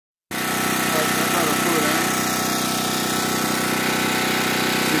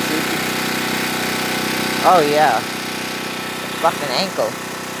Oh yeah, fucking ankle.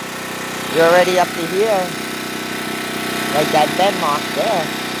 You're already up to here. Like that bend mark there.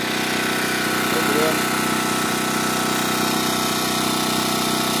 Over there.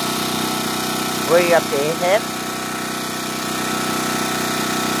 Where you up to your hip?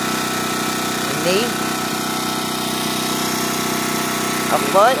 Knee? A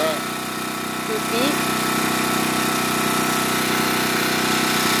foot? 2 feet?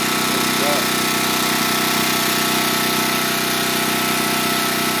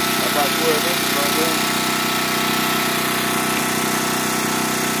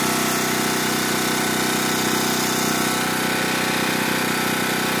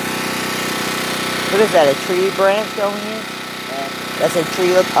 What is that, a tree branch going in? That's a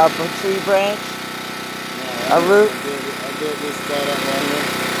tree, up a tree branch? No, a root? I did this start up right here.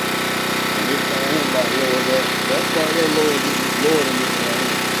 And this start here about lower that. That start there lower than this right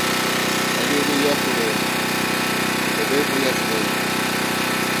here. I did it yesterday. The day from yesterday.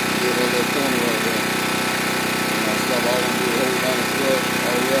 I did that little corner right there. And I stop all them do hold down the foot,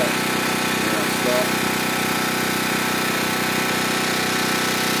 all the way up. And I stop.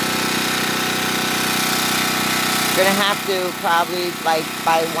 You're gonna have to probably, like,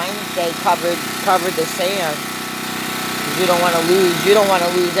 by Wednesday cover the sand. Because you don't want to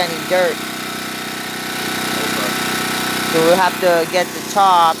lose any dirt. Okay. So we'll have to get the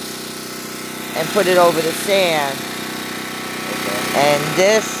top and put it over the sand. Okay. And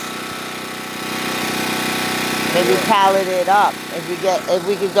this, maybe pallet it up. If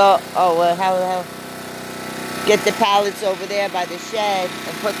we could go, oh, well, how, get the pallets over there by the shed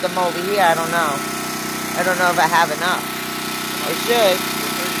and put them over here. I don't know. I don't know if I have enough. I should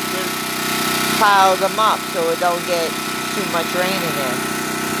pile them up so it don't get too much rain in there.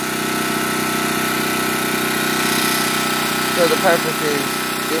 So the purpose is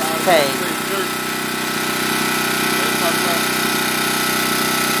this tank.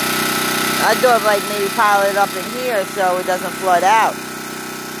 I do it like maybe pile it up in here so it doesn't flood out.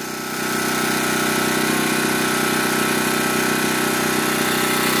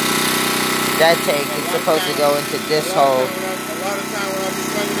 That tank is supposed to go into this hole. A lot of time when I be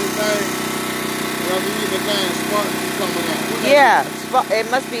slinging this thing, when I be using the thing, sparks be coming out. Yeah, it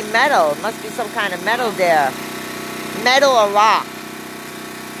must be metal. It must be some kind of metal there. Metal or rock.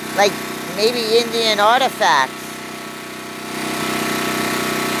 Like maybe Indian artifacts.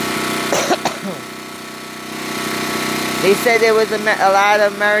 They said there was a lot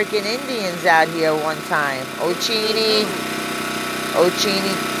of American Indians out here one time. Ochini.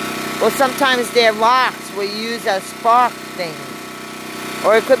 Well, sometimes their rocks were used as spark things.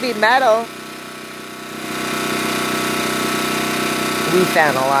 Or it could be metal. We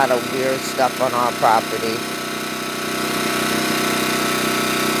found a lot of weird stuff on our property.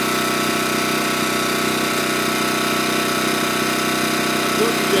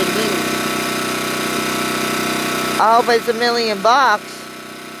 Oh, but it's $1 million.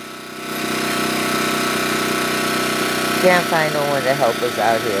 Can't find no one to help us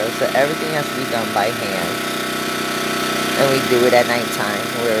out here, so everything has to be done by hand. And we do it at nighttime,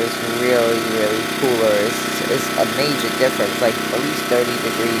 where it's really, really cooler. It's a major difference, like at least 30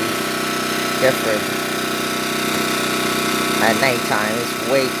 degrees difference. At nighttime, it's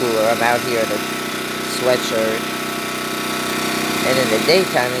way cooler. I'm out here in a sweatshirt. And in the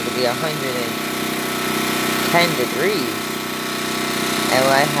daytime, it could be 110 degrees. And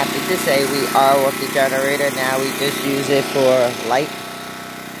I'm happy to say we are off the generator now. We just use it for light.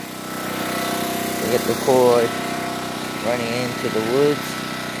 We get the cord running into the woods.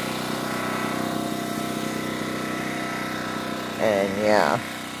 And yeah,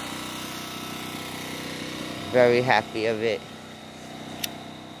 very happy of it.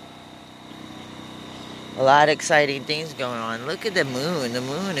 A lot of exciting things going on. Look at the moon. The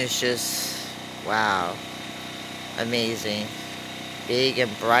moon is just, wow, amazing. Big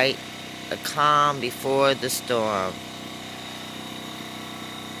and bright, a calm before the storm.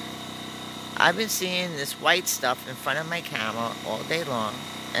 I've been seeing this white stuff in front of my camera all day long,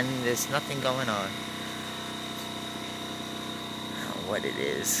 and there's nothing going on. I don't know what it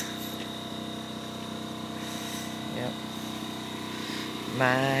is. Yep.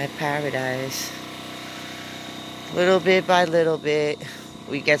 My paradise. Little bit by little bit,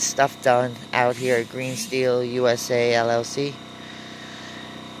 we get stuff done out here at Green Steel USA LLC.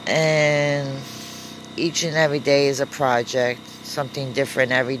 And each and every day is a project, something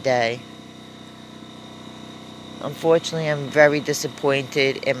different every day. Unfortunately, I'm very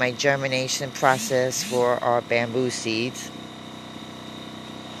disappointed in my germination process for our bamboo seeds.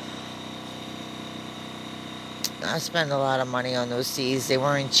 I spent a lot of money on those seeds. They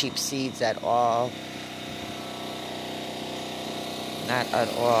weren't cheap seeds at all. not at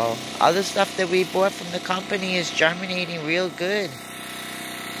all. Other stuff that we bought from the company is germinating real good.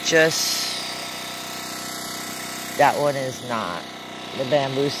 Just that one is not. The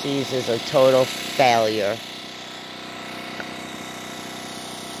bamboo seeds is a total failure.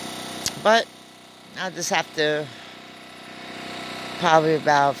 But I'll just have to, probably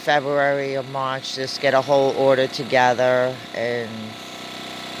about February or March, just get a whole order together and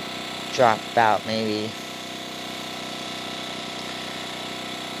drop about maybe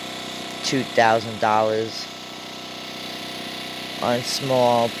 $2,000 on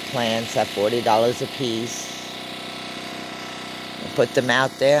small plants at $40 a piece. And put them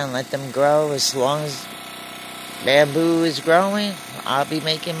out there and let them grow. As long as bamboo is growing, I'll be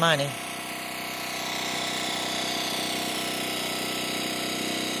making money.